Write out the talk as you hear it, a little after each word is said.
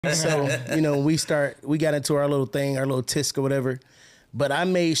So, we got into our little thing, our little tisk or whatever. But I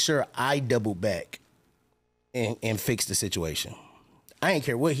made sure I doubled back and fixed the situation. I didn't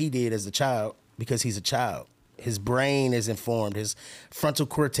care what he did as a child because he's a child. His brain is informed. His frontal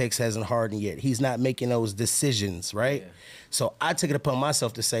cortex hasn't hardened yet. He's not making those decisions, right? Yeah. So I took it upon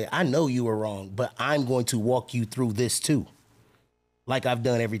myself to say, I know you were wrong, but I'm going to walk you through this too. Like I've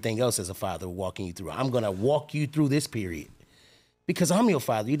done everything else as a father, walking you through. I'm going to walk you through this period because I'm your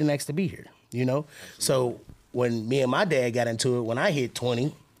father. You didn't ask to be here, Absolutely. So when me and my dad got into it, when I hit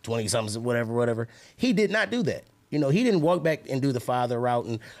 20 something, whatever, he did not do that. He didn't walk back and do the father route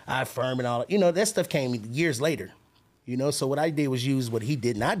and I affirm and all that. That stuff came years later. So what I did was use what he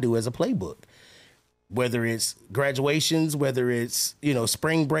did not do as a playbook. Whether it's graduations, whether it's,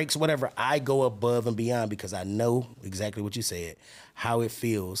 spring breaks, whatever, I go above and beyond because I know exactly what you said, how it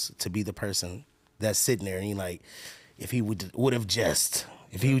feels to be the person that's sitting there and you're like, if he would have just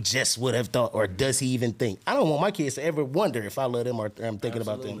would have thought, or does he even think? I don't want my kids to ever wonder if I love them or I'm thinking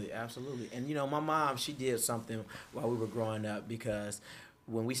about them. Absolutely. And, my mom, she did something while we were growing up because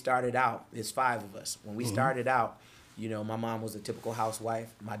when we started out, there's 5 of us. When we started out, my mom was a typical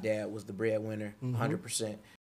housewife. My dad was the breadwinner, 100%.